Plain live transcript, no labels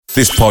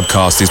This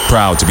podcast is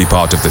proud to be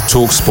part of the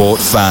TalkSport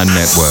Fan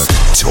Network.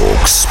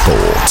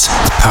 TalkSport.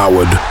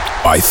 Powered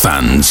by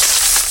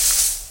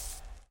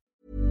fans.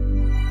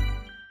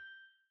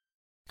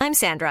 I'm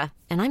Sandra,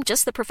 and I'm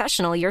just the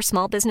professional your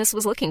small business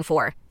was looking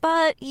for.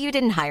 But you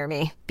didn't hire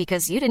me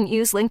because you didn't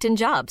use LinkedIn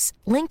Jobs.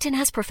 LinkedIn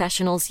has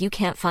professionals you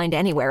can't find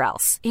anywhere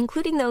else,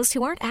 including those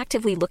who aren't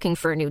actively looking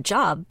for a new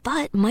job,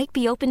 but might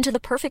be open to the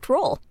perfect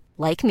role,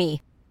 like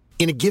me.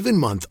 In a given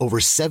month, over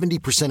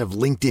 70% of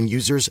LinkedIn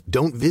users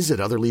don't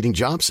visit other leading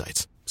job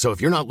sites. So if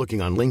you're not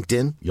looking on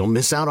LinkedIn, you'll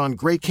miss out on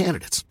great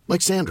candidates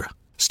like Sandra.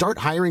 Start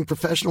hiring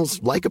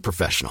professionals like a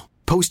professional.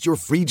 Post your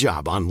free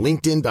job on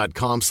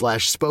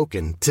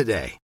linkedin.com/spoken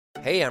today.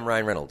 Hey, I'm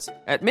Ryan Reynolds.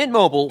 At Mint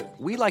Mobile,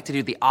 we like to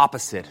do the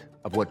opposite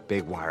of what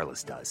Big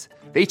Wireless does.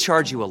 They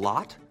charge you a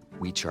lot,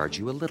 we charge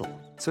you a little.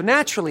 So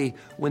naturally,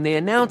 when they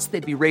announced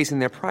they'd be raising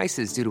their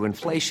prices due to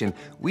inflation,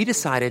 we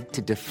decided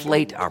to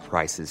deflate our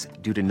prices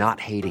due to not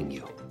hating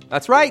you.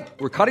 That's right.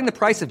 We're cutting the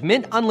price of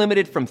Mint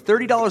Unlimited from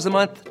 $30 a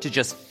month to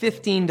just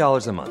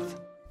 $15 a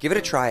month. Give it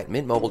a try at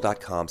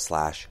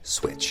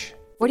mintmobile.com/switch.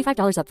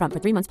 $45 up front for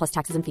 3 months plus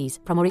taxes and fees.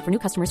 Promo rate for new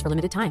customers for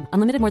limited time.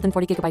 Unlimited more than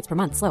 40 gigabytes per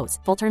month. Slows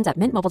full terms at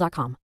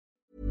mintmobile.com.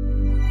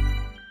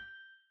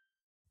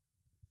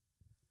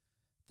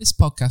 This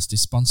podcast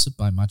is sponsored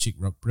by Magic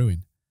Rock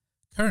Brewing.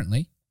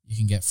 Currently, you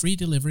can get free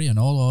delivery on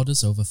all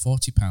orders over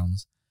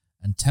 £40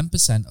 and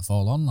 10% of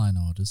all online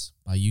orders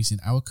by using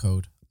our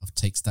code of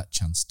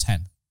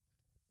TakesThatChance10.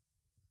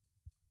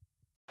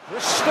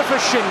 Christopher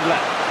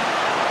Schindler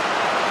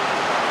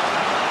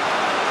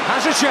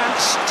has a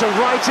chance to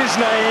write his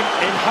name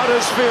in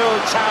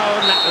Huddersfield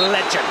Town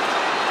legend.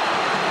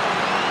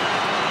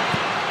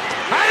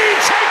 And he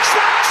takes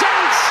that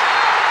chance!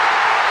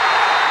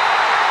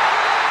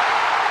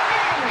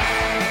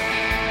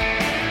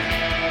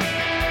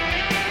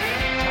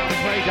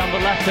 Play down the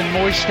left and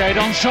Moyes stayed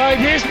onside.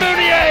 Here's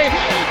Mounier!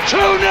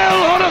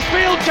 2-0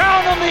 Huddersfield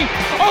Town on the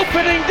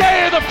opening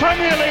day of the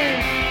Premier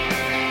League.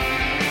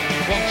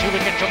 1-2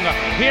 wicket under.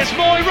 Here's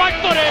Moy,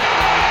 right-footed.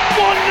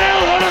 1-0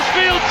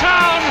 Huddersfield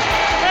Town.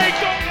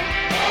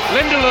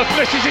 Lindelof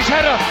misses his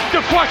header. De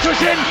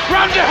Quattro's in.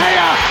 Round De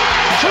Gea.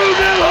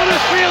 2-0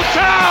 Huddersfield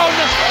Town.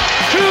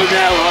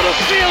 2-0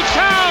 Huddersfield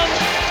Town.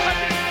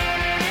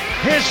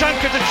 Here's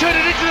Zanka to turn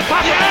it into the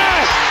pass.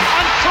 Yes!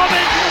 And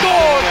Cummins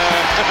scored.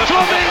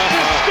 Cummins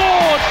has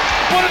scored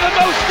one of the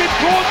most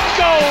important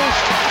goals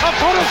of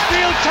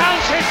Huddersfield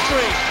Town's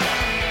history.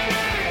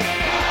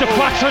 De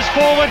Quattro's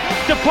forward.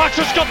 De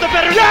Quattro's got the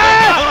better.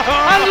 Yes!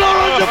 And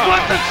Laurent De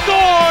Quattro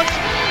scores.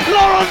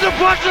 Laurent De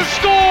Quattro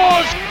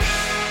scores.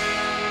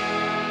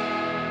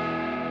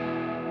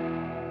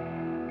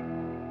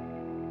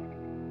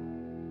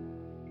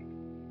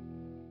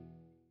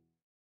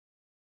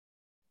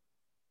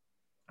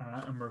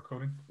 And we're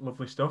recording.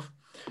 Lovely stuff.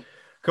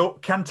 Cool.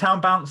 Can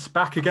Town bounce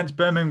back against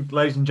Birmingham,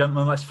 ladies and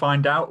gentlemen? Let's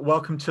find out.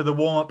 Welcome to the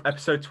warm-up,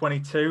 episode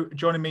 22.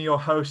 Joining me, your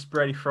host,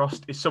 Brady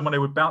Frost, is someone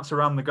who would bounce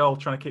around the goal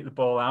trying to keep the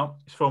ball out.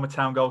 It's former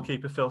Town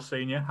goalkeeper Phil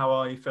Senior. How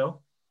are you,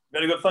 Phil?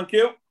 Very good, thank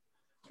you.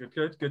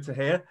 Good to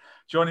hear.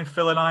 Joining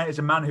Phil and I is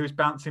a man who's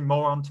bouncing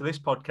more onto this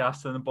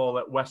podcast than the ball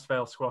at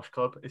Westvale Squash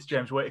Club. It's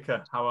James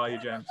Whitaker. How are you,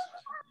 James?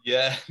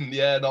 Yeah,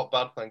 not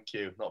bad, thank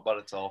you. Not bad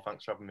at all.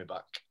 Thanks for having me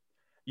back.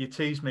 You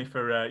teased me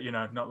for,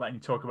 not letting you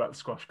talk about the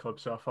squash club,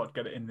 so I thought I'd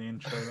get it in the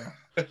intro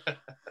there.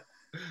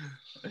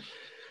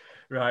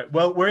 Right.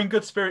 Well, we're in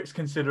good spirits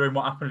considering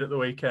what happened at the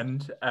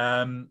weekend.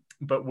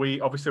 But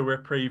we're a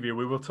preview.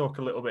 We will talk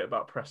a little bit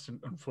about Preston,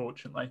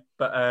 unfortunately.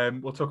 But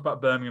we'll talk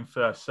about Birmingham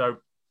first.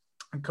 So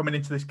coming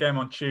into this game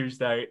on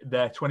Tuesday,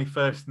 they're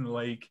 21st in the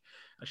league,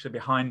 actually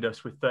behind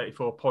us with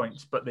 34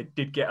 points. But they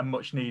did get a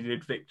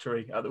much-needed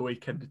victory at the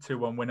weekend, a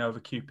 2-1 win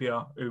over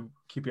QPR, who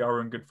QPR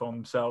are in good form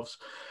themselves.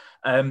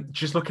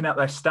 Just looking at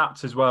their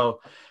stats as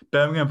well,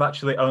 Birmingham have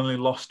actually only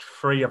lost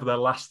 3 of their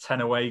last 10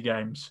 away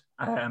games.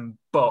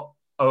 But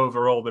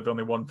overall, they've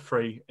only won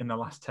 3 in the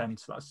last 10,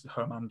 so that's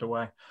home and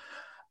away.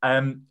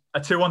 A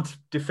 2-1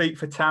 defeat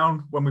for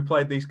Town when we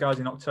played these guys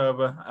in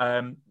October.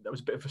 That was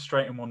a bit of a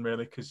frustrating one,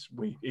 really, because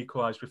we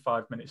equalised with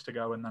 5 minutes to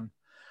go and then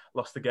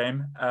lost the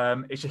game.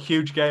 It's a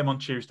huge game on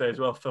Tuesday as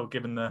well, Phil,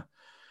 given the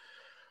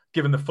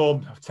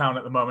form of Town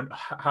at the moment.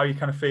 How are you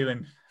kind of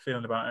feeling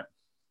about it?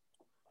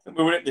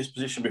 We were in this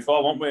position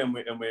before, weren't we? And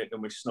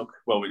we snuck.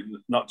 Well, we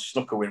not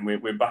snuck a win.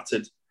 We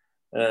battered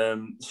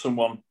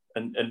someone,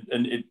 and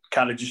it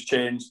kind of just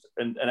changed,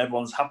 and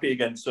everyone's happy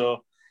again.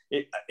 So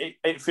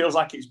it feels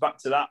like it's back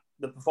to that.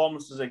 The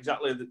performance is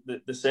exactly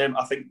the same.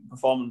 I think the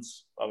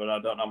performance. I mean, I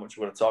don't know how much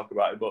we're going to talk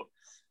about it, but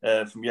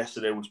from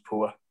yesterday was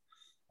poor.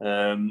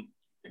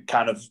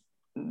 Kind of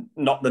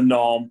not the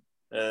norm.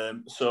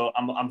 So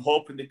I'm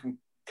hoping they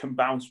can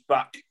bounce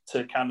back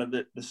to kind of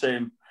the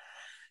same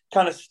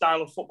kind of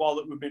style of football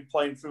that we've been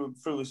playing through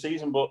the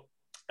season. But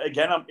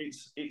again,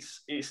 it's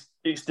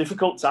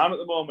difficult time at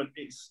the moment.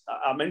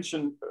 I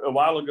mentioned a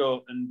while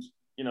ago, and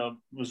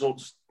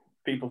results,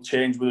 people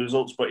change with the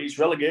results, but it's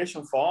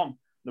relegation form.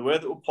 The way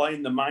that we're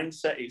playing, the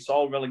mindset, it's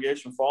all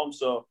relegation form.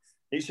 So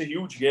it's a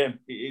huge game.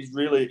 It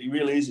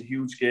really is a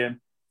huge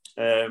game.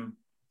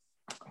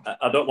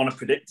 I don't want to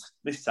predict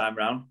this time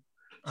round.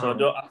 So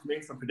don't ask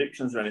me for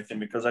predictions or anything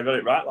because I got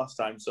it right last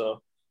time.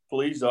 So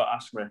please don't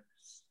ask me.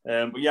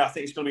 But yeah, I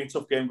think it's going to be a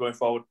tough game going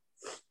forward.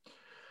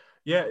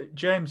 Yeah,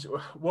 James,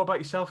 what about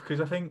yourself?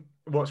 Because I think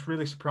what's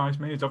really surprised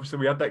me is obviously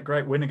we had that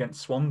great win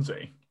against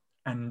Swansea,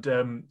 and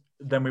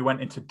then we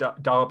went into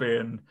Derby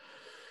and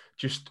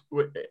just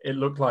it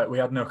looked like we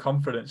had no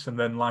confidence. And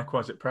then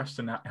likewise at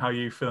Preston. How are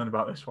you feeling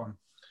about this one?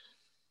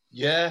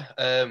 Yeah,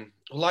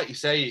 like you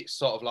say, it's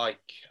sort of like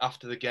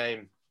after the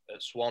game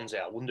at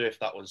Swansea, I wonder if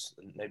that was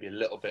maybe a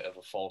little bit of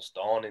a false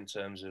dawn in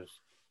terms of,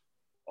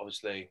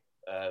 obviously,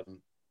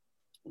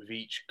 with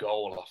each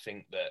goal, I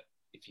think that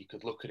if you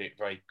could look at it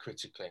very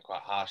critically and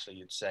quite harshly,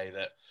 you'd say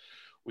that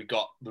we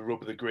got the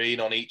rub of the green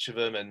on each of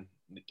them. And,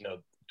 you know,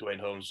 Duane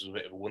Holmes was a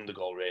bit of a wonder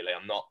goal, really.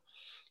 I'm not,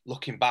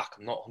 looking back,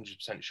 I'm not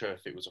 100% sure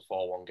if it was a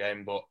 4-1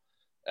 game. But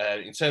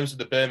in terms of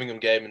the Birmingham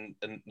game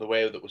and the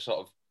way that we're sort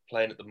of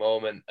playing at the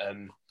moment,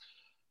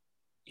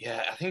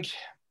 yeah, I think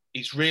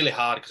it's really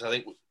hard because I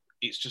think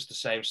it's just the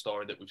same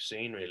story that we've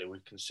seen, really. We're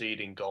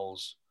conceding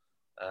goals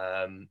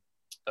at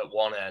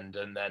one end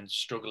and then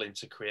struggling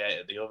to create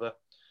at the other.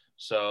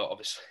 So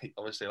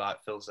obviously,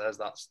 like Phil says,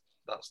 that's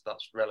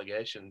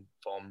relegation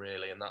form,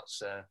 really, and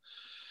that's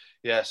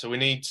yeah. So we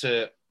need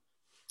to.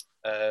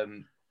 I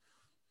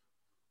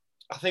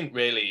think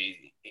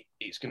really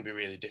it's going to be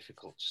really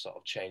difficult to sort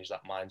of change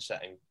that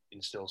mindset and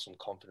instill some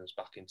confidence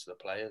back into the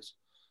players.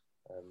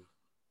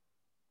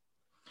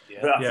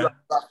 Yeah.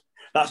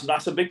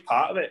 That's a big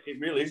part of it. It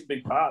really is a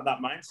big part. That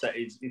mindset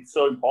is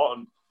so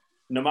important.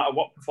 No matter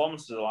what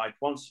performances are like,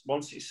 once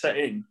it's set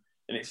in,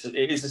 and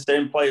it is the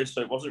same players,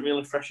 so it wasn't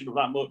really freshened up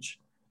that much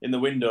in the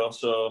window.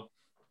 So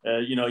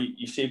you know,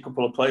 you see a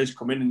couple of players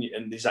come in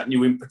and there's that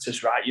new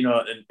impetus, right? You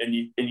know, and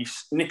you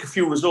nick a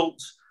few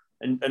results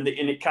and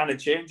it kind of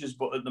changes.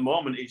 But at the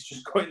moment, it's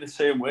just going the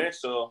same way.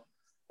 So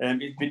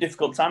it'd be a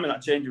difficult time in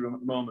that changing room at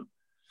the moment.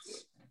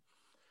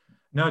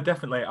 No,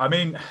 definitely. I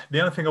mean,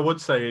 the only thing I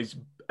would say is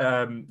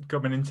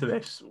coming into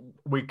this,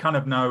 we kind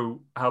of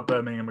know how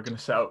Birmingham are going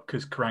to set up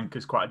because Karanka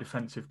is quite a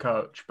defensive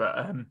coach, but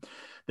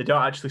they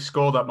don't actually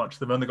score that much.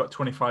 They've only got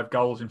 25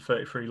 goals in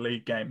 33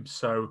 league games.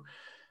 So,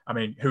 I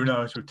mean, who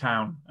knows with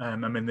Town? I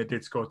mean, they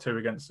did score 2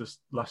 against us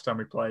last time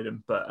we played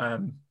them, but,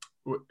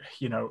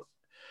 you know,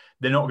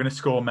 they're not going to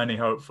score many,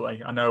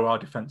 hopefully. I know our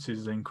defence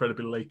is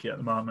incredibly leaky at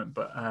the moment,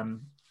 but I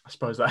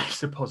suppose that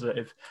is a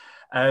positive.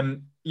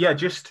 Yeah,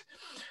 just...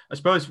 I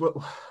suppose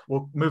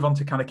we'll move on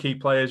to kind of key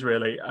players,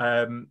 really.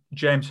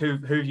 James, who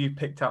have you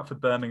picked out for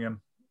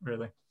Birmingham,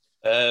 really?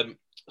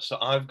 So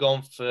I've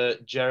gone for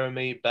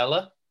Jeremy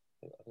Bella.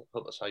 I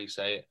hope that's how you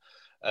say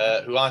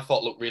it. Who I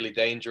thought looked really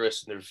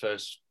dangerous in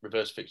the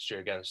reverse fixture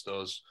against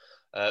us.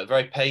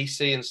 Very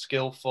pacey and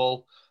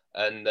skillful,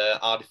 and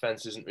our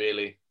defence isn't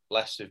really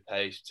blessed with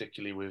pace,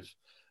 particularly with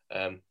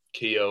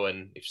Keogh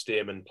and if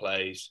Stearman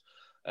plays.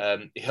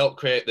 He helped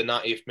create the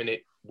 90th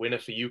minute winner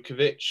for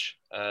Jukovic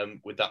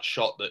with that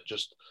shot that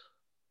just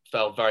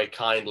fell very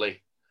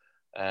kindly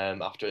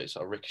after it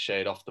sort of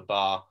ricocheted off the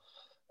bar.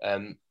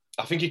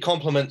 I think he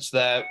complements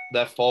their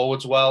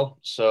forwards well.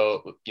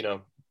 So, you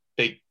know,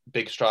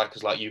 big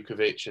strikers like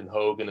Jukovic and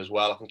Hogan as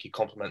well. I think he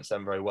complements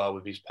them very well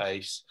with his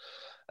pace.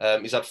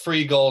 He's had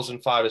 3 goals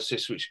and 5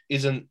 assists, which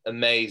isn't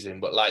amazing,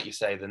 but like you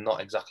say, they're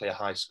not exactly a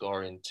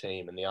high-scoring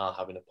team and they are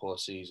having a poor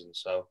season.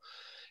 So,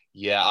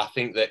 yeah, I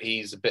think that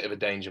he's a bit of a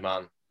danger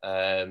man.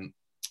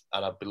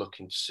 And I'd be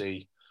looking to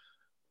see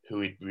who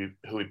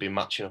he'd be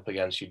matching up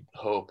against. You'd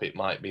hope it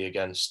might be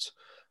against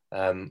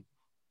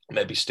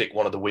maybe stick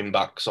one of the wing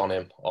backs on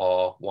him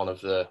or one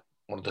of the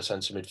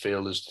centre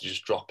midfielders to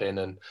just drop in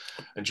and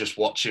just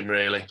watch him,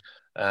 really.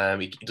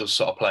 He does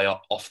sort of play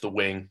off the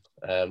wing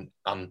and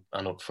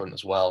up front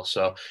as well.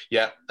 So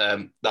yeah,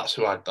 that's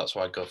who I'd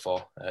go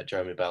for,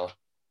 Jeremy Bella.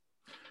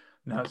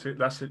 No,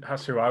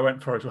 that's who I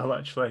went for as well,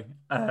 actually.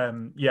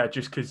 Yeah,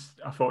 just because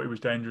I thought he was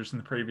dangerous in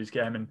the previous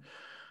game, and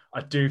I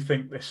do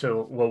think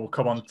we'll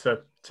come on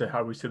to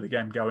how we see the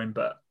game going,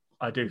 but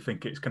I do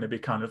think it's going to be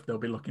kind of, they'll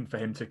be looking for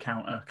him to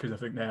counter because I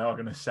think they are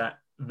going to set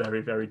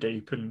very, very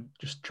deep and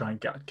just try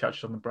and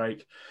catch on the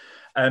break.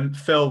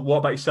 Phil, what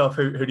about yourself?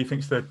 Who do you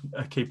think's the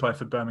key player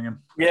for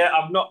Birmingham? Yeah,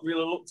 I've not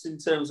really looked in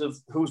terms of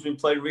who's been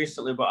playing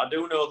recently, but I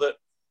do know that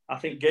I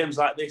think games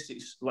like this,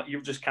 it's like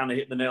you've just kind of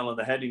hit the nail on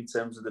the head in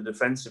terms of the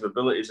defensive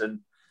abilities. And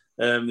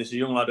there's a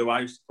young lad who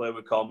I used to play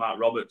with called Mark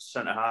Roberts,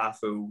 centre half,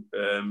 who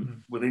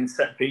within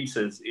set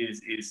pieces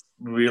is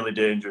really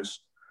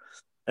dangerous.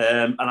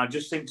 And I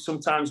just think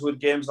sometimes with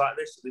games like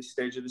this at this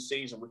stage of the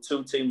season, with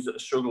 2 teams that are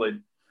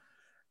struggling,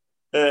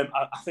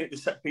 I think the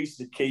set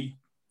pieces are key.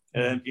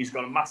 He's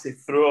got a massive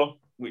throw,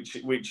 which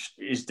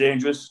is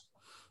dangerous,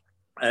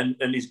 and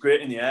he's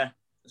great in the air.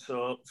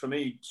 So for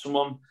me,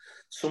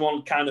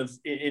 someone kind of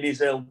in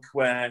his ilk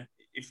where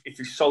if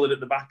he's solid at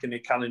the back and he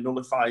kind of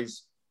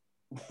nullifies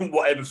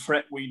whatever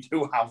threat we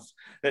do have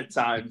at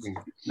times,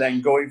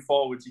 then going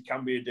forwards, he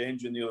can be a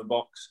danger in the other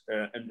box.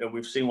 And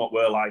we've seen what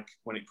we're like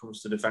when it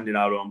comes to defending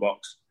our own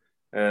box.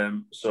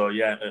 So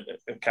yeah,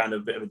 a kind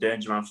of bit of a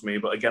danger man for me.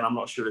 But again, I'm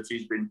not sure if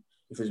he's been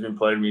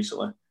playing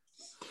recently.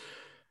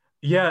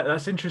 Yeah,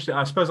 that's interesting.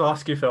 I suppose I'll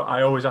ask you, Phil.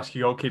 I always ask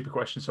you goalkeeper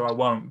questions, so I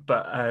won't.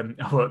 But I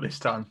won't this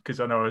time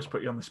because I know I always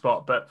put you on the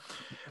spot. But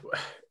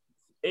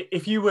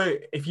if you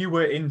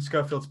were in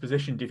Schofield's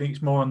position, do you think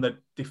it's more on the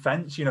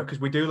defence? Because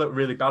we do look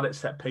really bad at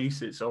set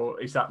pieces, or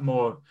is that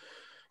more,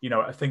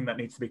 a thing that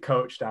needs to be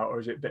coached out,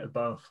 or is it a bit of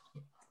both?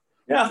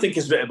 Yeah, I think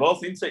it's a bit of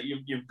both, isn't it?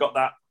 You've got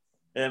that.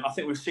 I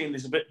think we've seen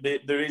there's a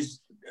bit. There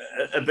is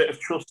a bit of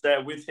trust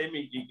there with him.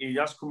 He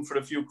has come for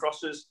a few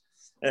crosses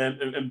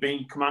and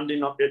been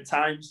commanding at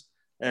times.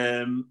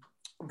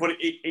 But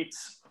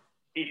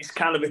it's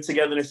kind of a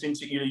togetherness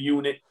into your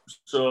unit.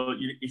 So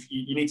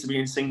you need to be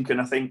in sync.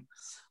 And I think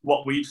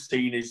what we've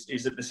seen is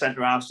that the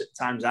centre halves at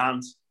times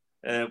aren't,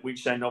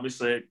 which then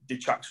obviously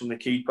detracts from the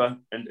keeper,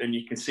 and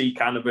you can see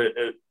kind of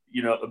a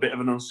bit of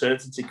an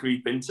uncertainty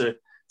creep into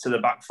the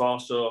back four.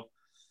 So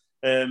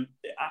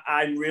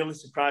I'm really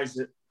surprised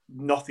that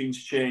nothing's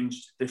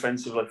changed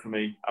defensively for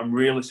me. I'm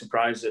really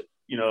surprised that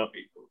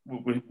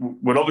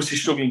we're obviously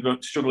struggling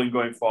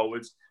going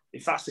forwards.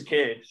 If that's the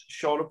case,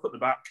 shore up at the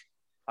back.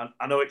 And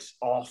I know it's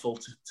awful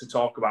to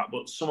talk about,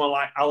 but someone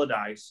like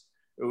Allardyce,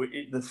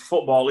 the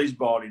football is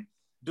boring.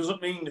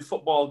 Doesn't mean the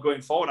football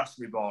going forward has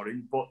to be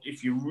boring, but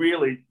if you're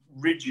really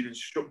rigid and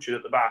structured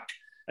at the back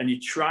and you're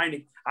trying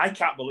to... I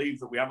can't believe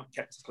that we haven't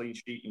kept a clean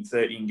sheet in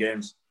 13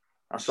 games.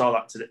 I saw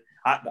that today.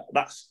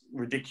 That's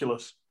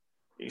ridiculous.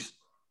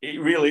 It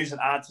really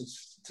isn't hard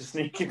to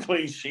sneak a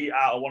clean sheet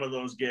out of one of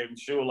those games,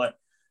 surely.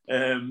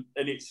 And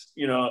it's,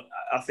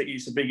 I think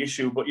it's a big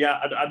issue. But yeah,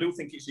 I do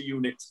think it's a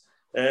unit.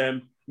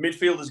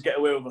 Midfielders get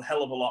away with a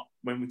hell of a lot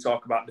when we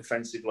talk about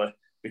defensively,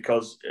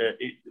 because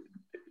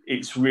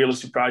it's really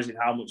surprising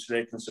how much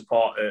they can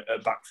support a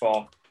back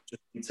four,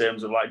 just in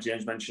terms of, like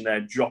James mentioned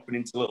there, dropping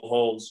into little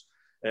holes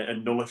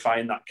and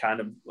nullifying that kind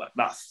of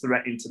that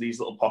threat into these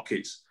little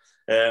pockets.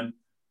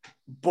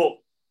 But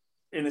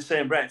in the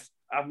same breath,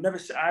 I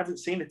haven't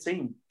seen a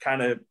team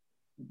kind of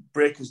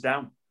break us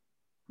down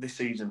this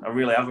season. I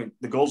really haven't.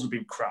 The goals have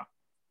been crap.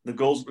 The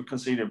goals we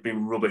conceded have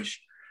been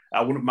rubbish.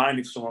 I wouldn't mind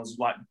if someone's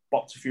like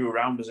bopped a few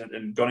around us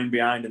and gone in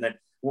behind, and then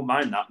wouldn't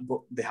mind that,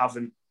 but they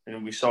haven't.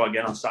 And we saw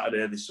again on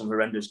Saturday, there's some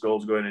horrendous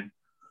goals going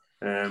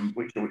in,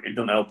 which it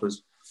doesn't help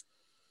us.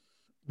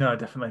 No,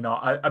 definitely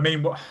not. I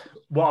mean,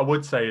 what I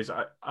would say is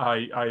I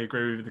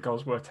agree with you. The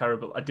goals were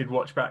terrible. I did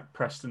watch back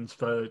Preston's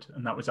third,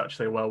 and that was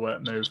actually a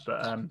well-worked move.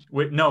 But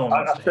no one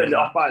wants I turned it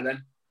off by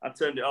then. I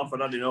turned it off.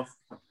 I'd had enough.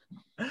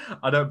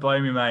 I don't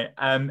blame you, mate.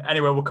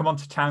 Anyway, we'll come on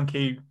to town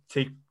team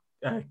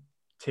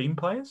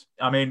players.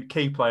 I mean,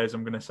 key players,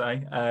 I'm going to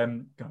say.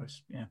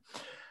 Guys, yeah.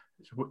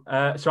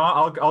 So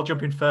I'll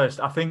jump in first.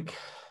 I think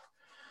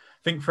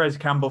Fraser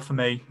Campbell for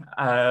me.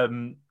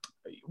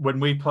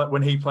 When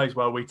he plays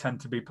well, we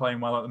tend to be playing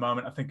well at the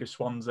moment. I think of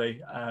Swansea.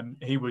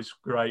 He was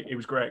great. He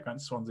was great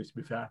against Swansea, to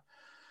be fair.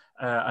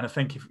 And I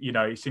think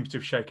he seems to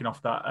have shaken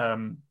off that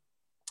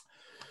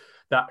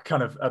that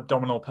kind of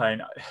abdominal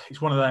pain.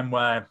 It's one of them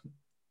where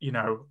we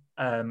know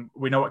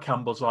what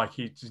Campbell's like.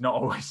 He's not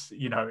always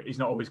he's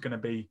not always going to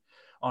be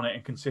on it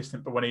and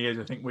consistent. But when he is,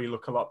 I think we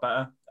look a lot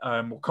better.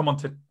 We'll come on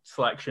to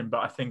selection, but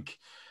I think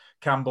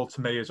Campbell,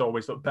 to me, has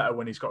always looked better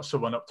when he's got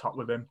someone up top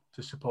with him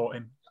to support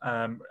him,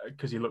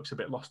 because he looks a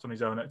bit lost on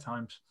his own at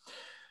times.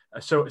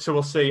 So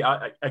we'll see.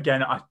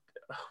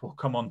 We'll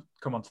come on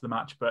to the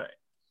match, but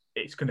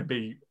it's going to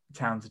be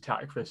Town's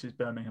attack versus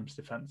Birmingham's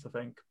defence, I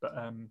think. But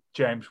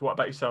James, what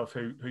about yourself?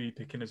 Who are you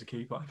picking as a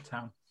key player for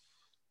Town?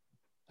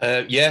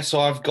 So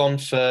I've gone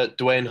for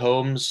Duane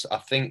Holmes. I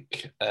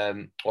think,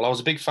 I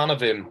was a big fan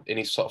of him in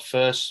his sort of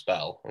first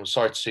spell. I'm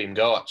sorry to see him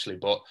go, actually,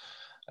 but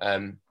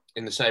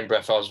in the same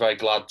breath, I was very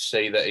glad to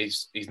see that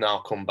he's now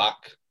come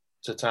back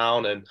to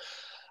Town, and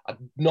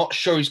I'm not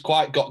sure he's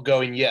quite got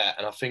going yet.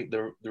 And I think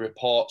the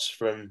reports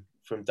from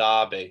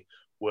Derby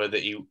were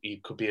that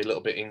he could be a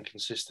little bit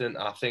inconsistent.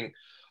 And I think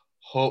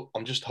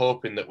I'm just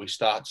hoping that we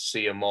start to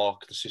see a more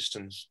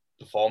consistent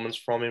performance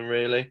from him,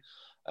 really.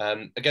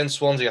 Against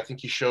Swansea, I think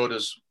he showed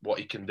us what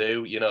he can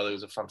do. There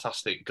was a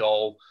fantastic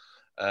goal,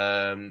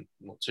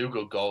 not two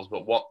good goals,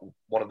 but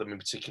one of them in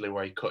particular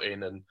where he cut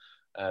in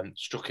and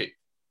struck it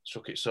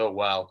so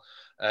well.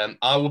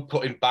 I would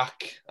put him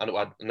back. I don't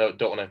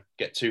want to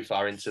get too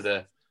far into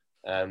the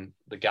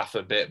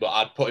gaffer bit, but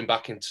I'd put him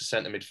back into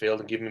centre midfield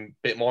and give him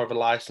a bit more of a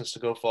license to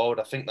go forward.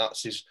 I think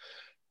that's his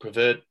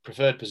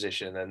preferred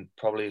position and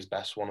probably his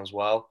best one as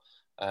well.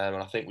 And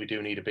I think we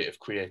do need a bit of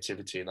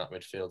creativity in that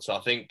midfield. So I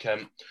think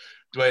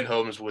Duane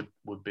Holmes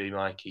would be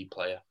my key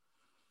player.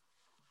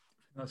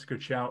 That's a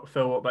good shout.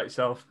 Phil, what about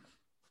yourself?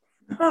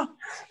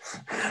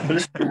 I've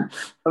just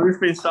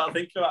been starting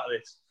thinking about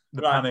this.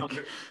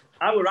 Panic.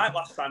 I was right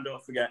last time,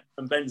 don't forget,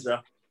 and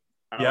Benza.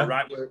 And I was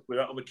right with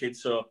that other kid.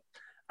 So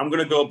I'm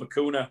going to go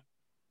Bacuna.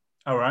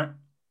 All right.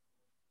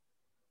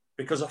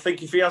 Because I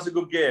think if he has a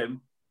good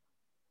game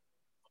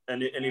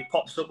and he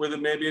pops up with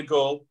maybe a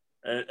goal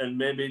and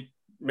maybe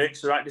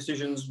makes the right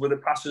decisions with the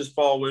passes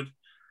forward,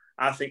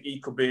 I think he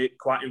could be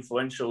quite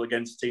influential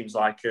against teams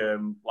like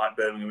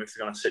Birmingham if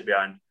they're going to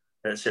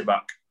sit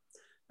back.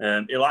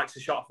 He likes a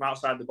shot from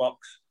outside the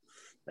box.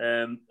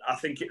 I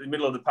think the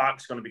middle of the park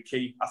is going to be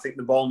key. I think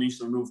the ball needs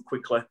to move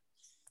quickly.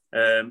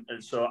 And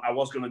so I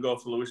was going to go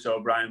for Lewis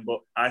O'Brien, but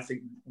I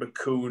think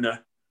Bacuna,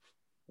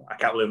 I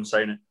can't believe I'm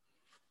saying it.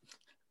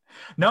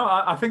 No,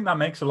 I think that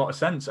makes a lot of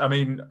sense. I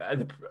mean,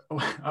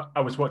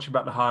 I was watching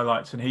back the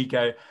highlights, and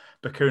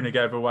Bacuna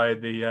gave away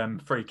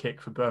the free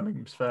kick for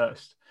Birmingham's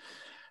first,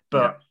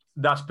 but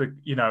that's,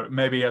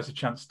 maybe he has a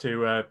chance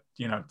to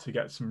to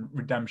get some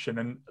redemption.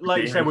 And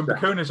like you say, when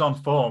Bacuna's on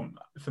form,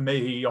 for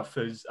me, he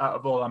offers, out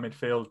of all our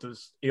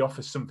midfielders, he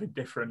offers something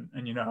different.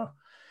 And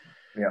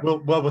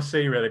we'll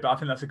see really. But I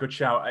think that's a good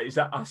shout. I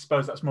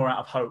suppose that's more out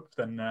of hope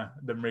than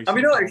recent. Have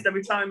you noticed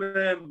every time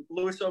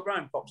Lewis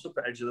O'Brien pops up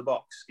at edge of the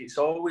box, it's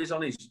always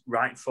on his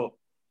right foot.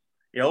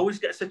 He always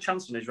gets a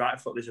chance on his right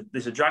foot.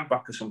 There's a drag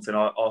back or something,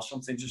 or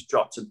something just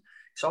dropped, and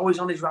it's always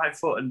on his right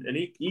foot, and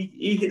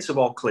he hits the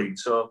ball clean.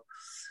 So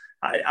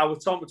I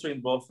was torn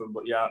between both of them,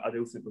 but yeah, I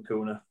do think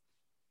Bacuna.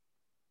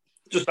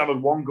 Just have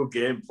one good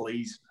game,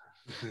 please.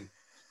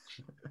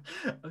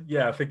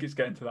 Yeah, I think it's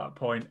getting to that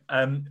point.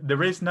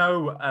 There is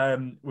no,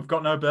 we've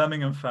got no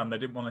Birmingham fan. They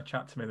didn't want to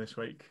chat to me this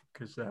week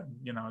because I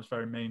was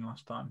very mean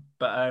last time.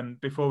 But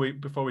before we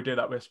do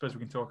that, I suppose we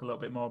can talk a little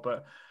bit more.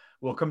 But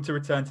we'll come to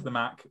Return to the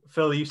Mac.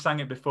 Phil, you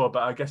sang it before,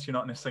 but I guess you're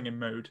not in a singing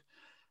mood.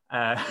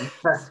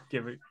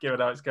 Give it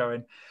how it's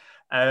going.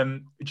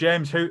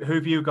 James, who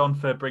have you gone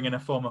for bringing a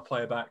former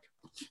player back?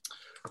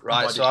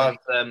 Right, so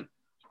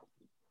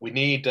we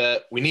need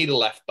a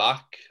left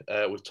back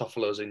with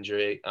Toffolo's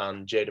injury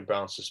and Jayden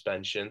Brown's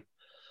suspension.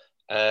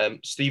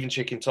 Stephen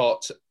Chicken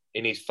talked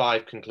in his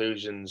 5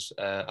 conclusions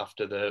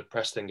after the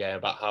Preston game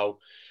about how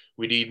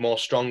we need more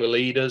stronger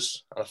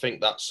leaders. And I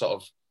think that's sort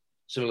of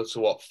similar to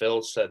what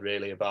Phil said,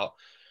 really, about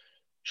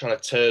trying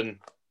to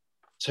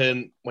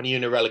turn when you're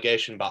in a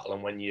relegation battle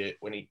and when your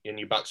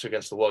back's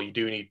against the wall, you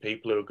do need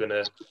people who are going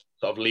to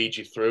sort of lead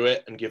you through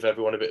it and give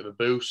everyone a bit of a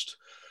boost.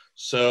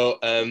 So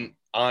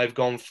I've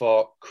gone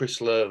for Chris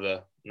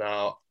Löwe.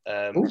 Now,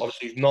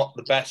 obviously he's not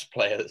the best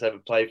player that's ever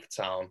played for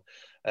Town,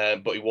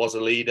 but he was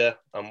a leader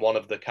and one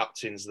of the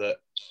captains that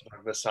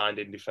Wagner signed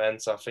in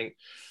defence. I think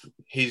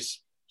his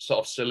sort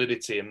of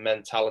solidity and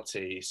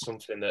mentality is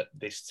something that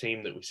this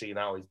team that we see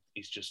now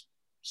is just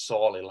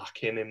sorely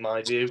lacking, in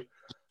my view.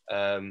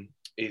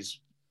 He's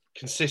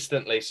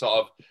consistently sort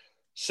of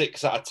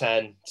 6 out of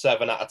 10,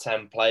 7 out of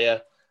 10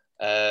 player,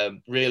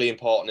 really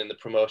important in the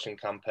promotion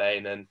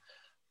campaign. And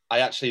I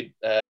actually...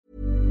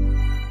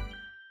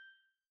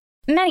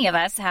 Many of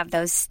us have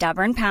those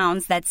stubborn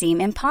pounds that seem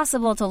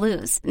impossible to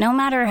lose, no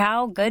matter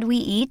how good we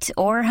eat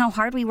or how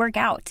hard we work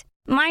out.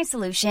 My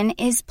solution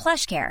is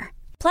PlushCare.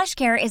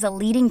 PlushCare is a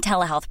leading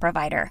telehealth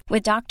provider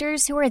with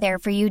doctors who are there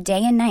for you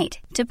day and night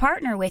to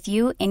partner with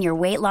you in your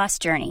weight loss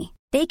journey.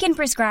 They can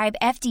prescribe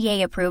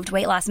FDA-approved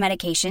weight loss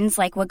medications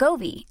like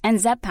Wegovy and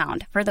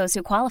Zepbound for those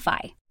who qualify.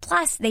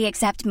 Plus, they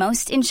accept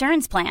most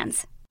insurance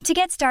plans. To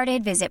get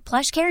started, visit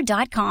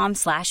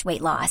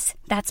plushcare.com/weightloss.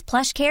 That's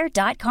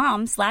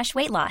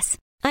plushcare.com/weightloss.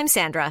 I'm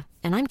Sandra,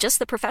 and I'm just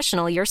the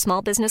professional your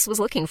small business was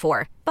looking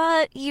for.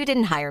 But you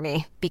didn't hire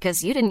me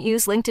because you didn't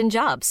use LinkedIn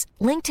Jobs.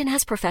 LinkedIn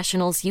has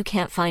professionals you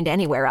can't find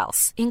anywhere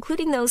else,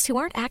 including those who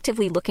aren't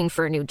actively looking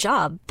for a new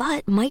job,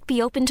 but might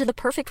be open to the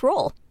perfect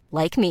role,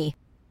 like me.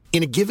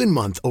 In a given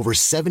month, over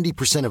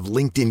 70% of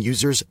LinkedIn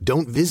users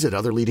don't visit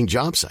other leading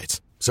job sites.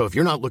 So if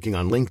you're not looking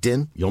on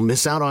LinkedIn, you'll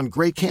miss out on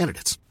great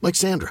candidates like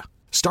Sandra.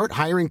 Start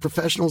hiring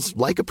professionals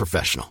like a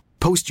professional.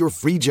 Post your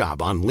free job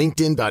on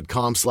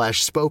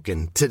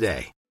linkedin.com/spoken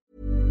today.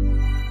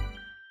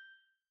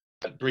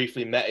 I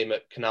briefly met him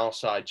at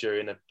Canalside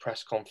during a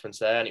press conference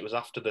there, and it was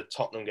after the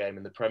Tottenham game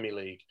in the Premier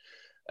League.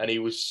 And he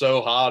was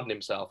so hard on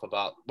himself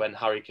about when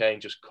Harry Kane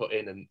just cut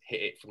in and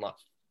hit it from like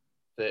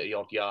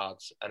 30-odd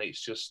yards. And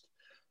it's just,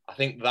 I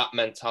think that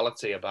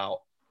mentality about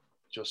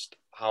just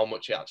how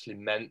much it actually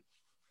meant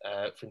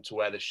for him to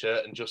wear the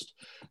shirt and just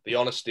the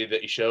honesty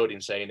that he showed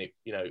in saying it,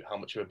 how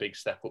much of a big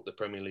step up the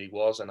Premier League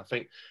was. And I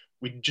think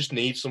we just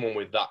need someone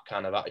with that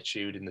kind of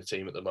attitude in the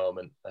team at the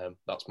moment.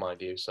 That's my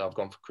view. So I've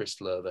gone for Chris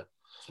Löwe.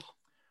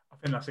 I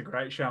think that's a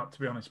great shout, to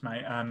be honest,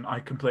 mate. I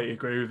completely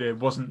agree with you. It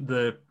wasn't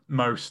the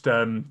most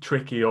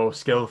tricky or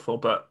skillful,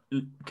 but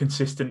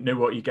consistent, knew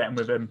what you're getting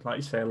with him. Like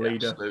you say, a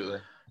leader.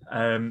 Absolutely.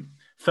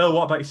 Phil,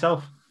 what about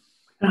yourself?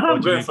 I'm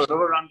going for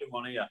another random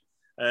one here.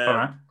 All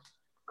right.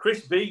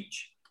 Chris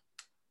Beech.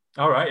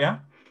 All right,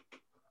 yeah.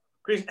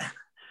 Chris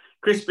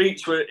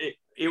Beech, we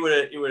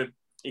were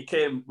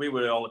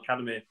all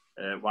academy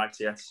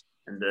YTS,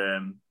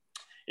 and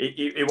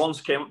he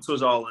once came up to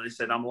us all and he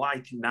said, "I'm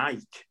like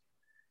Nike."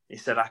 He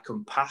said, "I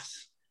can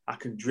pass, I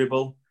can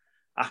dribble,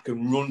 I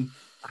can run,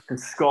 I can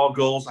score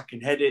goals, I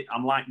can head it.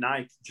 I'm like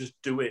Nike, just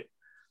do it."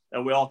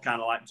 And we all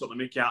kind of took the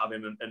mickey out of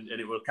him, and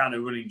it was kind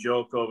of running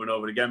joke over and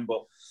over again.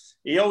 But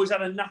he always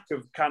had a knack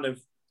of kind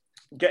of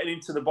getting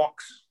into the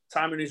box,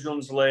 timing his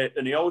runs late,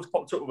 and he always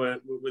popped up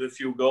with a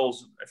few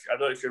goals. I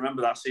don't know if you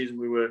remember that season,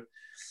 we were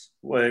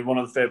one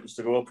of the favourites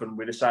to go up, and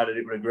we decided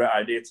it was a great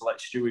idea to let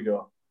Stewie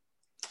go.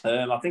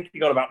 I think he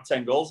got about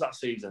 10 goals that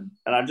season,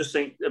 and I just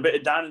think a bit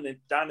of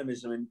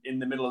dynamism in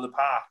the middle of the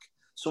park,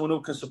 someone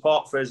who can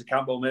support Fraser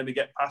Campbell, maybe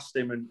get past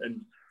him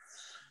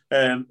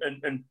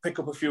and pick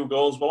up a few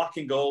goals. We're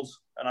lacking goals,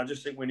 and I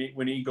just think we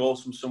need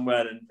goals from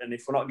somewhere. And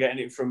if we're not getting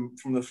it from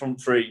the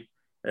front three,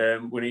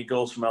 we need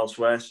goals from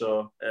elsewhere.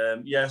 So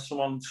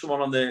someone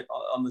on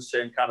the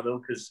same kind of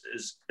ilk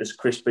as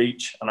Chris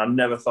Beech, and I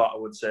never thought I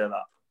would say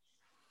that.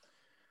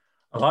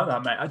 I like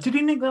that, mate. Did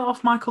he nick that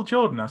off Michael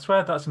Jordan? I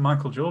swear that's a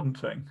Michael Jordan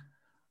thing.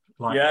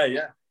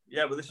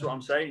 Yeah, but this is what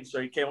I'm saying.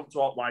 So he came up to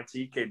all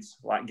YT kids,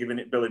 like giving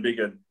it Billy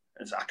Biggin,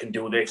 and said, I can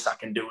do this, I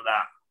can do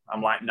that.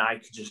 I'm like,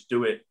 Nike, just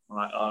do it. I'm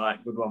like, all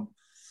right, good one.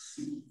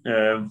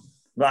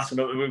 That's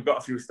another. We've got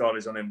a few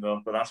stories on him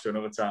though, but that's for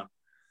another time.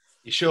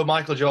 You sure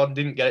Michael Jordan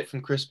didn't get it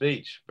from Chris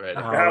Beech, Brady?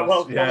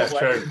 True. He'd have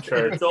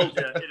told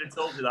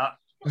you that.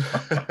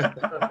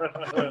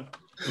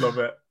 Love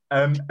it.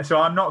 So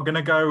I'm not going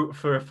to go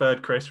for a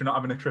third Chris. We're not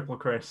having a triple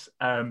Chris.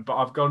 But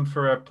I've gone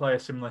for a player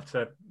similar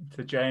to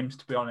James,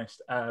 to be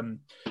honest.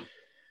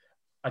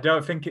 I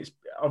don't think it's...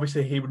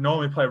 Obviously, he would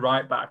normally play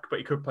right back, but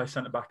he could play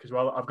centre back as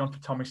well. I've gone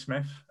for Tommy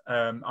Smith.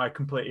 I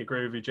completely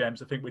agree with you,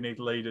 James. I think we need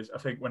leaders. I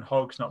think when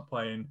Hogg's not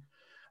playing,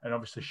 and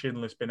obviously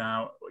Schindler's been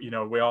out,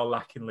 we are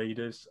lacking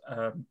leaders.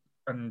 I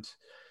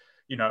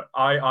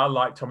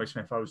like Tommy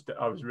Smith. I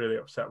was really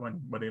upset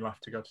when he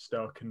left to go to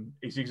Stoke, and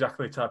he's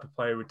exactly the type of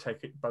player who would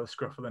take it by the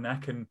scruff of the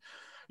neck. And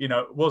he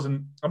was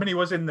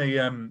in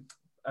the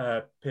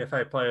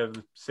PFA Player of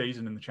the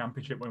Season in the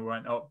Championship when we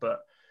went up,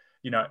 but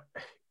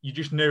you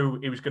just knew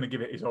he was going to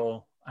give it his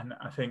all. And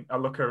I think I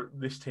look at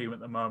this team at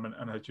the moment,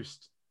 and I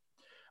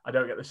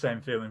don't get the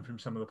same feeling from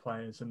some of the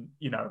players. And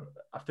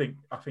I think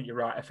you're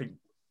right. I think.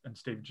 And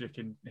Steve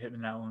Jicken hit the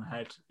nail on the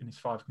head in his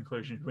 5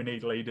 conclusions. We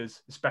need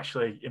leaders,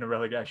 especially in a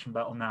relegation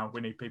battle now. We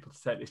need people to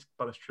take this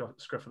by the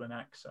scruff of the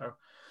neck. So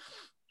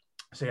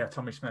yeah,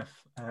 Tommy Smith.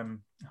 Oh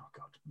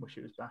God, wish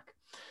he was back.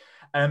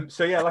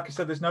 Like I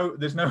said, there's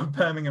no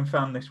Birmingham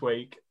fan this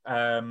week.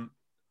 It'd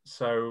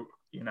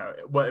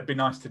be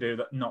nice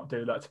to not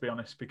do that, to be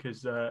honest,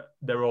 because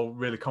they're all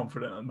really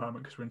confident at the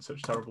moment because we're in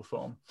such terrible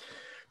form.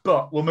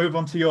 But we'll move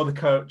on to You're the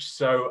Coach.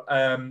 So.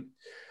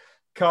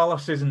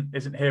 Carlos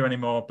isn't here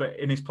anymore, but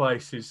in his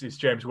place is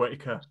James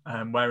Whitaker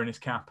wearing his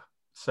cap.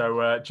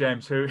 So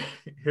James, how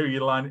you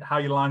lining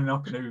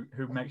up, and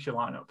who makes you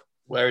line up?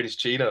 Wearing his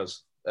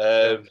chinos.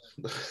 I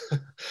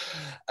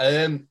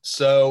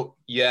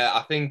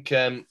think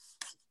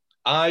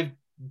I've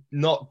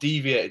not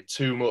deviated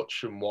too much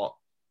from what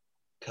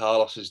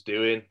Carlos is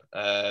doing.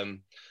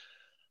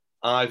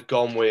 I've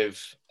gone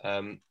with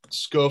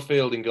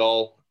Schofield in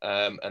goal,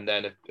 and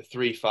then a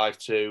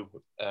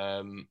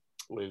 3-5-2.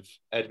 With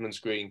Edmonds,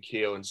 Green,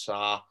 Keogh and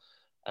Sarr,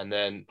 and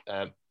then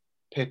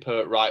Pippa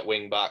at right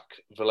wing back,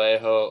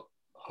 Vallejo,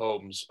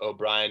 Holmes,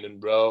 O'Brien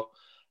and Rowe,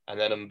 and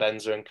then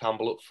Mbenza and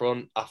Campbell up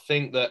front. I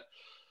think that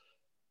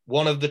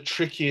one of the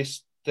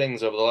trickiest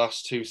things over the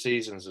last 2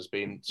 seasons has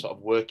been sort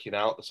of working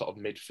out the sort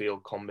of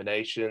midfield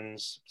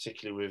combinations,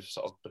 particularly with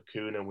sort of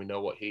Bakuna, and we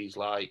know what he's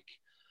like.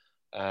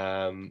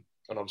 And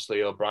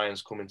obviously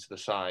O'Brien's coming to the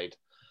side.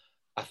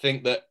 I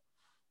think that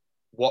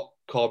what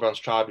Corberan's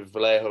tried with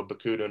Vallejo,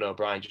 Bakuna and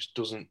O'Brien just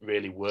doesn't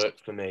really work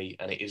for me,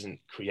 and it isn't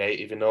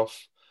creative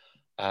enough,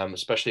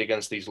 especially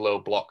against these low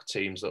block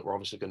teams that we're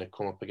obviously going to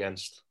come up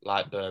against,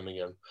 like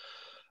Birmingham.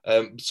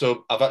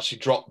 So I've actually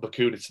dropped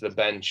Bakuna to the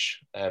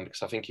bench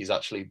because I think he's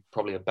actually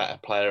probably a better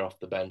player off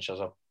the bench, as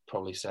I've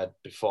probably said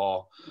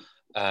before.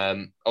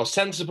 I was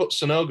tempted to put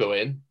Sonogo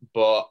in,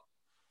 but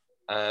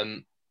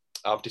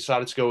I've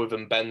decided to go with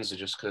Mbenza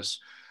just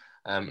because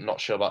I'm not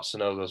sure about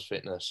Sonogo's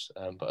fitness,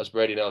 but as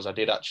Brady knows, I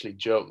did actually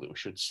joke that we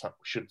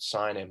should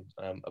sign him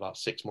about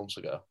 6 months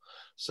ago.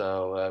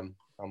 So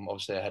I'm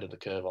obviously ahead of the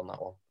curve on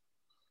that one.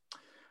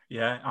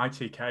 Yeah,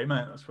 ITK,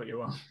 mate. That's what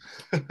you are.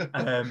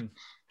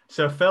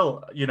 So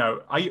Phil,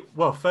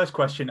 first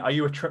question: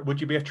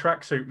 would you be a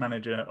tracksuit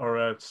manager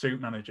or a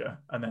suit manager?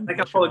 And then I think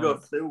I'd probably go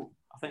suit.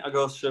 I think I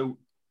go suit.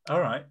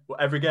 All right. Well,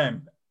 every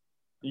game.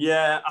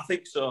 Yeah, I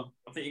think so.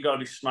 I think you got to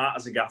be smart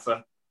as a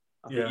gaffer.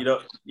 I think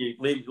you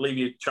leave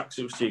your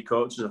tracksuits to your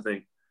coaches, I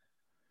think.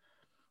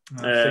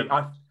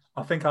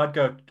 I think I'd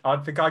go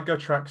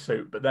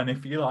tracksuit, but then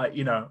if you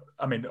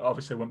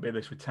obviously it wouldn't be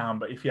this with Town,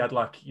 but if you had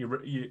like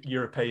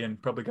European,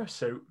 probably go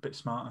suit, a bit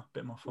smarter, a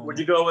bit more formal. Would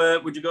you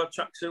go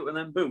tracksuit and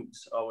then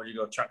boots, or would you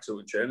go tracksuit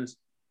and trainers?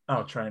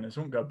 Oh, trainers,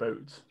 wouldn't go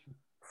boots.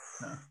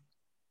 No.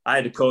 I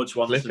had a coach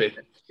once.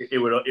 He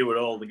would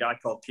all the guy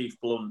called Keith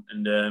Blunt,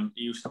 and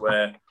he used to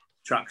wear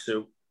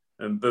tracksuit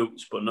and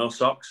boots, but no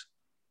socks.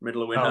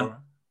 Middle of winter.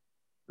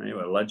 Oh. You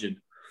were a legend.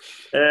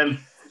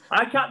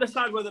 I can't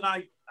decide whether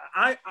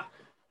I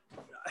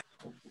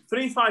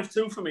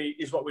 3-5-2 for me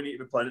is what we need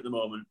to be playing at the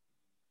moment.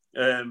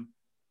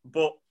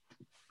 But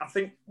I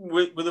think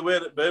with the way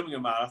that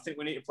Birmingham are, I think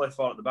we need to play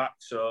 4 at the back.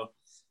 So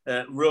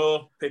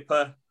Rowe,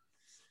 Pippa,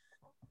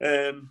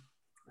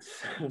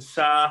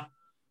 Sarr,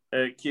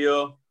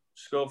 Keogh,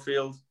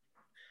 Schofield,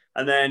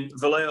 and then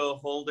Vallejo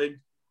holding.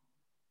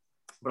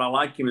 But I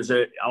like him in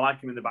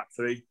the back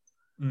 3.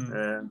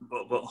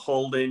 But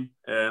holding,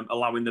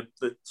 allowing the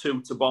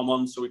 2 to bomb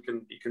on so he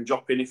can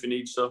drop in if he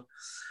needs so.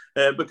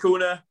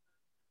 Bakuna,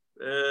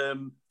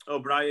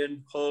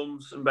 O'Brien,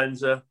 Holmes and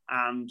Benza,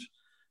 and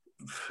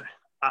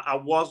I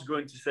was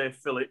going to say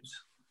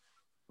Phillips,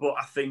 but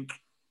I think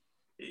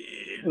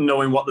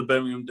knowing what the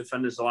Birmingham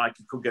defenders are like,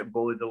 he could get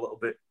bullied a little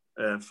bit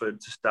to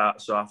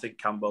start. So I think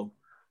Campbell.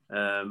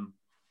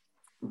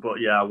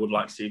 But yeah, I would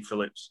like to see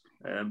Phillips.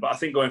 But I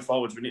think going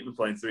forwards, we need to be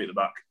playing 3 at the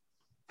back.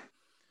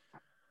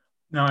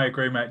 No, I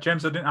agree, mate.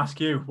 James, I didn't ask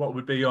you what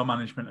would be your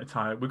management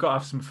attire. We've got to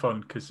have some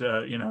fun because,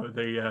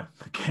 the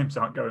games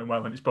aren't going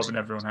well and it's bobbing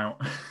everyone out.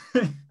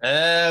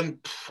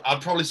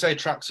 I'd probably say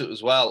tracksuit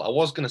as well. I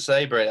was going to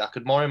say, Bray, I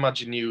could more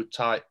imagine you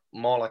type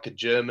more like a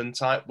German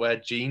type, wear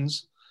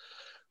jeans,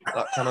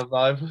 that kind of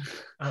vibe.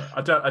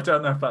 I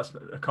don't know if that's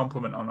a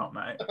compliment or not,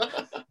 mate.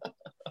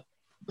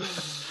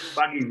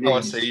 Oh, I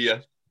see you.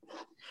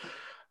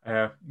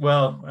 Anyway,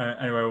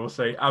 we'll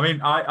see. I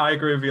mean, I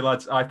agree with you,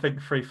 lads. I think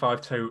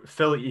 3-5-2.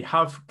 Phil, you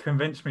have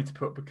convinced me to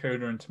put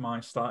Bacuna into my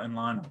starting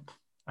lineup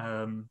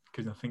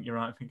because I think you're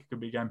right. I think it could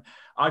be a game.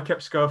 I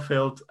kept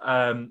Schofield.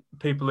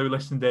 People who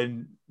listened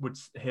in would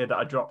hear that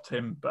I dropped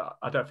him, but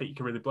I don't think you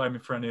can really blame me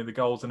for any of the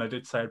goals. And I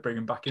did say I'd bring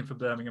him back in for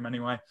Birmingham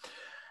anyway.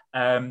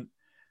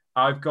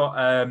 I've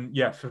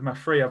got, for my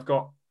 3, I've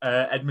got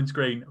Edmonds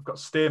Green. I've got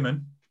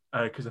Stearman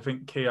because I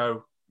think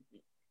Keogh,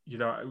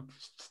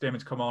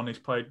 Stearman's come on. He's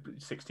played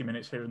 60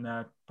 minutes here and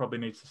there. Probably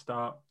needs to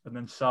start. And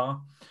then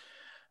Sarr.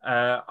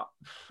 I've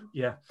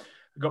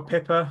got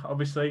Pippa,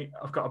 obviously.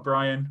 I've got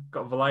O'Brien.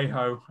 Got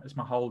Vallejo as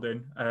my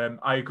holding.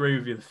 I agree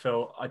with you,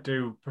 Phil. I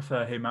do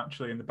prefer him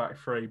actually in the back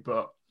 3.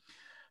 But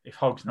if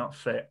Hogg's not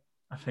fit,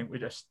 I think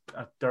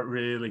I don't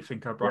really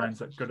think O'Brien's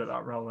that good at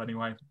that role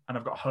anyway. And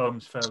I've got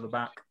Holmes further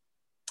back.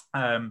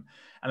 And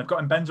I've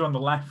got Mbenza on the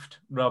left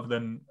rather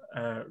than,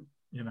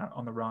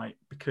 on the right.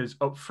 Because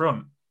up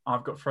front,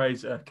 I've got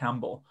Fraser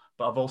Campbell,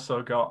 but I've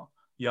also got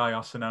Yaya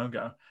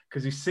Sanogo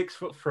because he's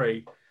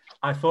 6'3".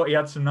 I thought he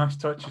had some nice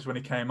touches when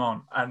he came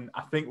on, and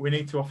I think we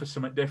need to offer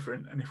something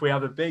different. And if we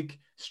have a big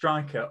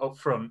striker up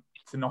front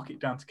to knock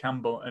it down to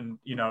Campbell and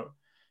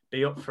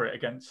be up for it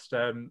against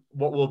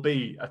what will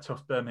be a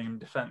tough Birmingham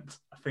defence,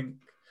 I think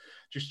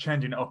just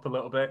changing it up a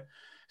little bit,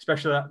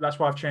 especially that's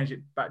why I've changed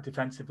it back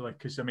defensively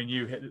because I mean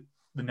you hit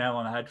the nail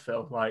on the head,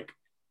 Phil. Like.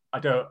 I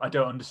don't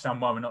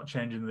understand why we're not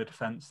changing the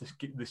defence.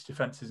 This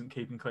defence isn't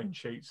keeping clean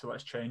sheets, so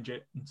let's change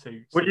it.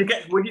 Would you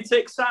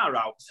take Sarr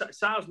out?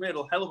 Sarr's made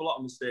a hell of a lot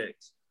of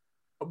mistakes.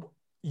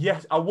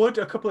 Yes, I would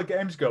a couple of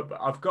games ago, but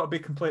I've got to be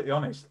completely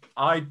honest.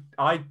 I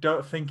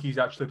don't think he's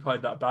actually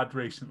played that bad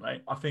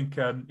recently. I think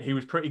he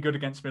was pretty good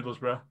against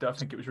Middlesbrough. I don't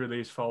think it was really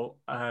his fault.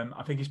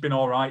 I think he's been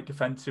all right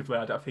defensively.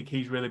 I don't think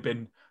he's really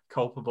been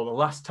culpable. The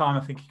last time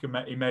I think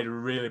he made a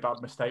really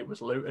bad mistake was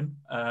Luton.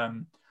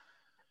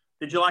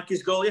 Did you like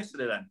his goal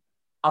yesterday then?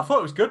 I thought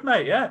it was good,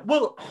 mate. Yeah.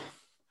 Well,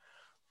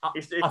 I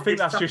think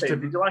that's tapping. just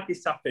Did you like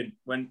his tapping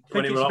when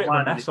he was a bit of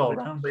a mess all and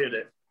round. cleared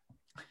it?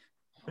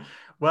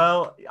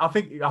 Well, I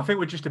think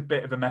we're just a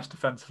bit of a mess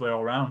defensively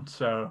all round.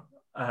 So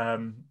I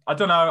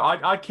don't know.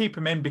 I keep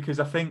him in because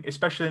I think,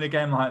 especially in a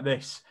game like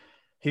this,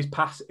 his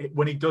pass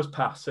when he does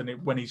pass and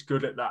when he's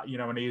good at that,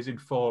 when he is in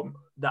form,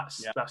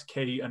 that's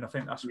key. And I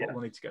think that's what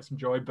we'll need to get some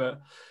joy.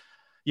 But.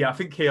 Yeah, I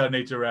think Keogh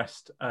needs a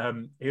rest.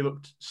 He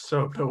looked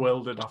so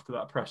bewildered after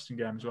that Preston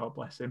game as well,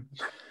 bless him.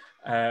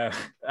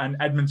 And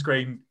Edmonds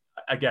Green,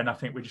 again, I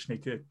think we just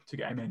need to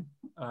get him in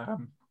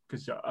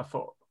because I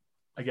thought,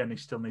 again, he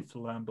still needs to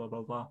learn, blah,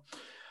 blah, blah.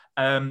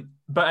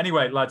 But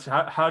anyway, lads,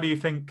 how do you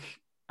think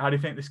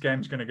this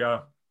game's going to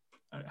go?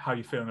 How are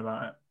you feeling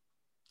about it?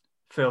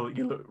 Phil,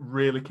 you look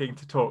really keen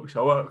to talk,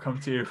 so I won't come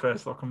to you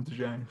first. I'll come to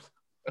James.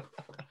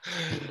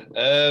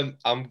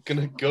 I'm going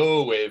to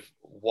go with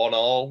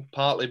 1-1,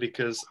 partly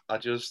because I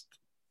don't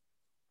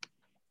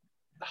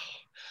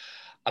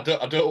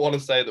want to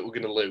say that we're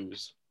going to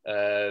lose,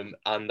 and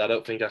I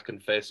don't think I can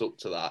face up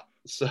to that.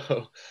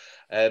 So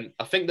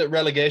I think that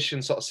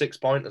relegation sort of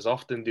 6-pointers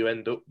often do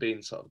end up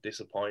being sort of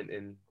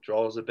disappointing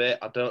draws a bit.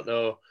 I don't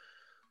know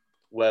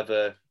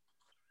whether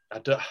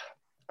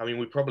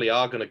we probably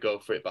are going to go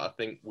for it, but I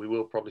think we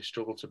will probably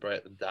struggle to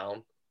break them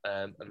down,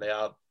 and they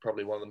are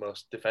probably one of the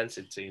most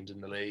defensive teams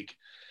in the league.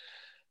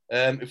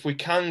 If we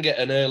can get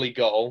an early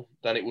goal,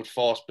 then it would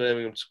force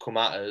Birmingham to come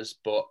at us.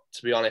 But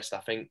to be honest, I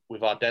think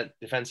with our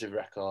defensive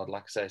record,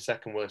 like I say,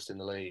 second worst in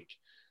the league,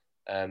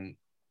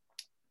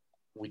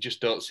 we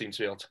just don't seem to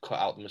be able to cut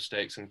out the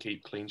mistakes and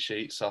keep clean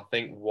sheets. So I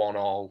think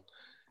 1-1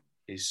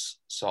 is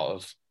sort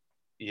of,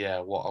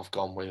 what I've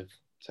gone with,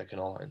 taking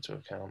all that into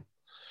account.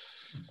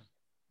 I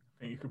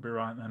think you could be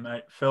right then,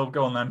 mate. Phil,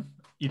 go on then.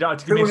 You don't have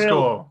to give me a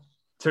score.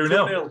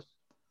 2-0.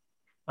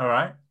 All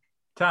right.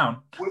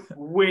 Town.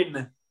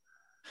 Win.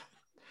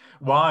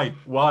 Why?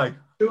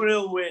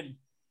 2-0 win.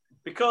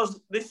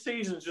 Because this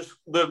season's just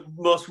the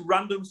most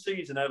random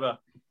season ever.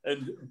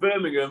 And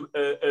Birmingham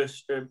are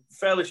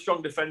fairly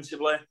strong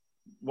defensively.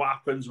 What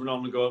happens? We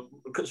normally go,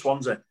 look at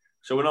Swansea.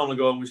 So we normally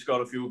go and we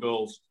score a few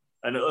goals.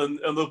 And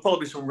there'll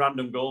probably be some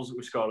random goals that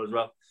we score as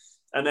well.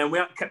 And then we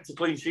haven't kept a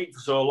clean sheet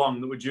for so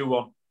long that we're due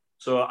one.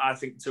 So I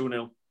think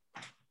 2-0.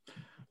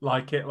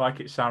 Like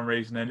it, sound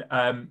reasoning.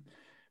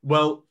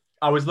 Well,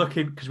 I was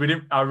looking because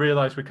I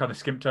realised we kind of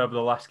skimped over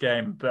the last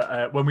game,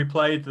 but when we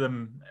played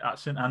them at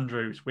St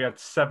Andrews, we had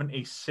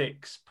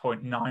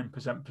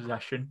 76.9%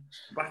 possession.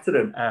 Battered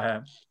them.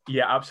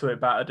 Yeah, absolutely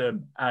battered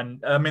them.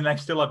 And I mean, they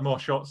still had more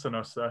shots than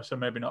us, though, so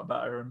maybe not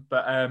batter them.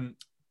 But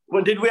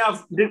were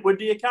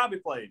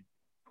Diakabi playing?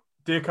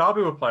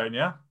 Diakabi were playing,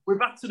 yeah. We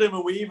battered him,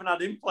 and we even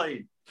had him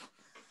playing.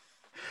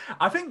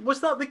 I think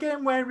was that the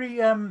game where he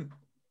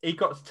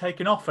got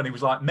taken off and he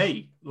was like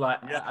me,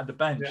 at the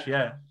bench,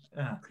 yeah.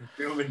 I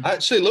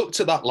actually looked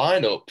at that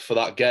lineup for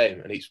that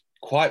game, and it's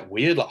quite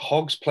weird. Like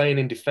Hogg's playing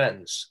in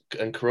defence,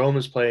 and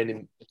Koroma's playing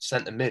in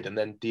centre mid, and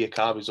then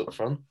Diakabi's up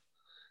front.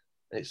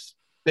 It's a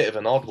bit of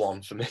an odd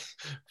one for me.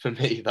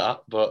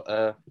 That,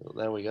 but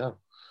there we go.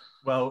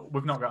 Well,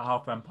 we've not got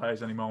half them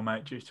players anymore,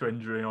 mate, due to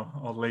injury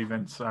or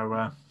leaving.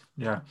 So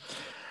yeah,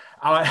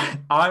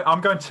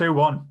 I'm going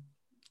 2-1.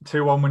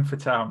 2-1 win for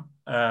Town.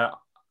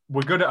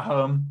 We're good at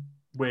home.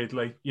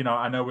 Weirdly,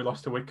 I know we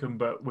lost to Wycombe,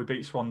 but we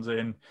beat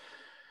Swansea.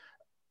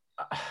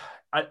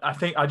 I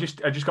think I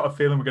just got a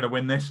feeling we're going to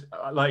win this.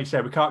 Like you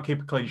said, we can't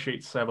keep a clean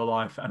sheet to save our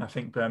life, and I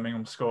think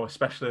Birmingham score,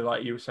 especially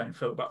like you were saying,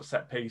 Phil, about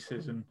set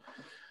pieces, and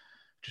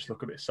just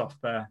look a bit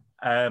soft there.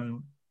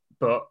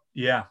 But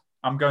yeah,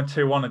 I'm going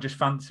 2-1. I just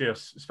fancy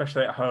us,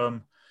 especially at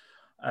home.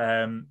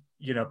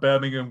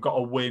 Birmingham got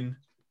a win,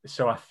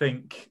 so I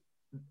think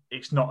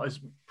it's not as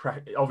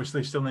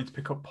obviously still need to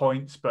pick up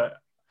points,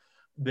 but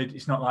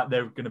it's not like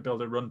they're going to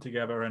build a run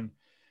together, and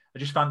I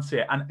just fancy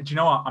it. And do you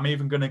know what? I'm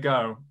even going to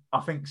go. I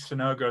think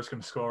Sonogo is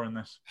going to score in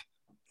this.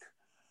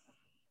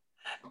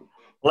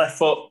 Left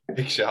foot.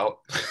 Big shout.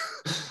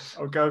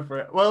 I'll go for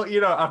it. Well,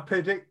 I've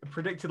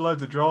predicted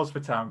loads of draws for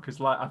Town because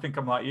I think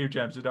I'm like you,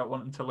 James. I don't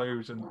want them to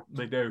lose, and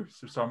they do.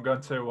 So I'm going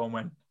 2-1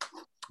 win.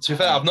 To be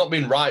fair, I've not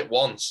been right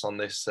once on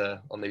this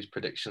on these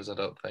predictions, I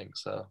don't think.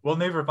 So. Well,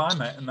 neither have I,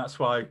 mate. And that's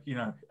why,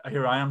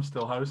 here I am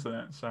still hosting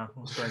it. So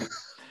we'll see.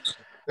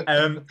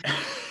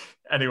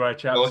 Anyway,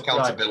 chaps. No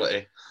accountability.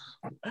 Right.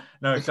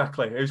 No,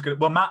 exactly. Who's good?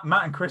 Well, Matt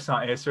and Chris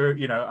aren't here, so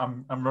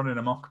I'm running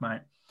amok, mate.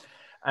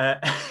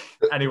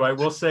 Anyway,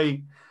 we'll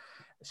see.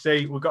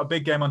 We've got a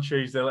big game on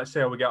Tuesday. Let's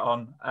see how we get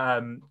on.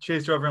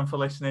 Cheers to everyone for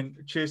listening.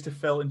 Cheers to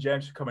Phil and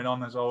James for coming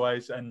on as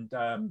always. And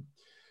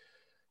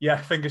yeah,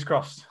 fingers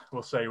crossed.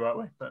 We'll see, won't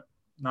we? But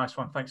nice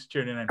one. Thanks for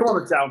tuning in. Come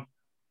on, Town.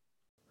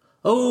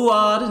 Oh,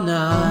 what a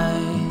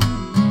night.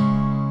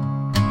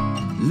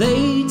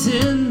 Late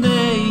in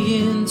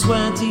May in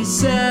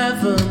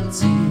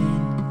 2017.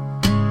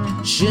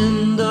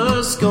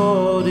 Schindler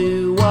scored,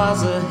 it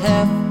was a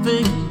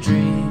heavenly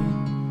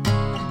dream.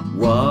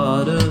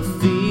 What a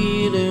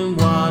feeling,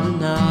 what a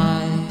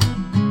night.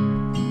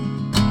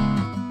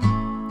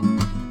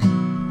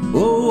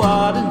 Oh,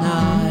 what a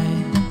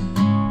night.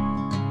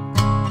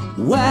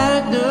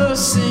 Wagner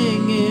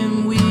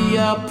singing, we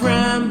are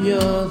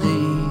Premier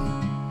League.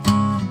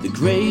 The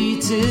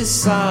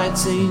greatest sight,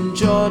 St.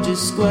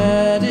 George's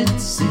Square at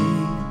sea.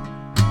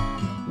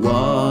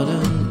 What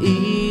an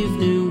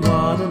evening,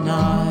 what a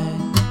night.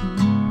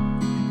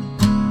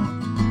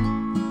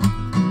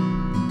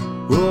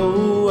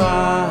 Oh,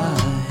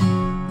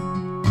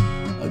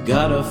 I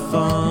got a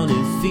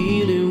funny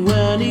feeling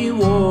when he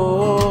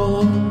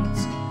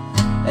walks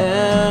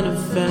and a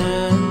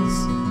fence,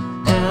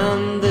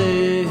 and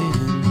then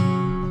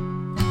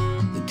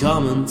the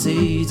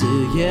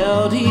commentator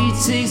yelled he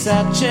takes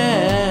that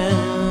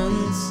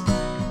chance.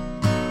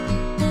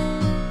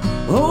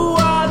 Oh,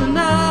 what a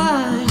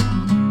night.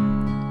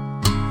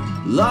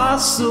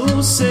 Lost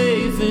so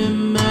safe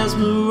and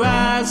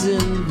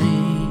mesmerizing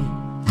me.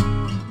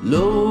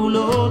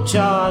 Low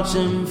charge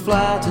and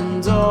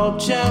flattened all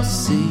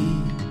Chelsea.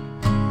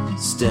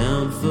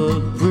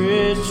 Stamford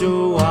Bridge,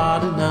 oh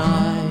what a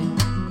night.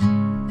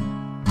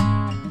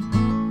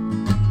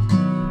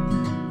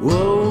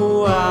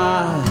 Oh,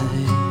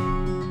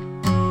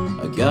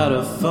 I got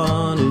a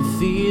funny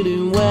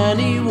feeling when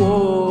he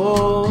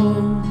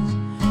walks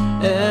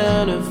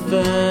and a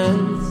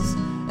fence,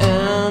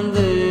 and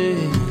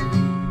then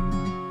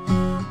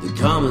the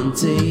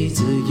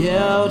commentator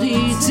yelled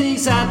he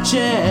takes that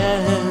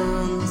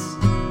chance.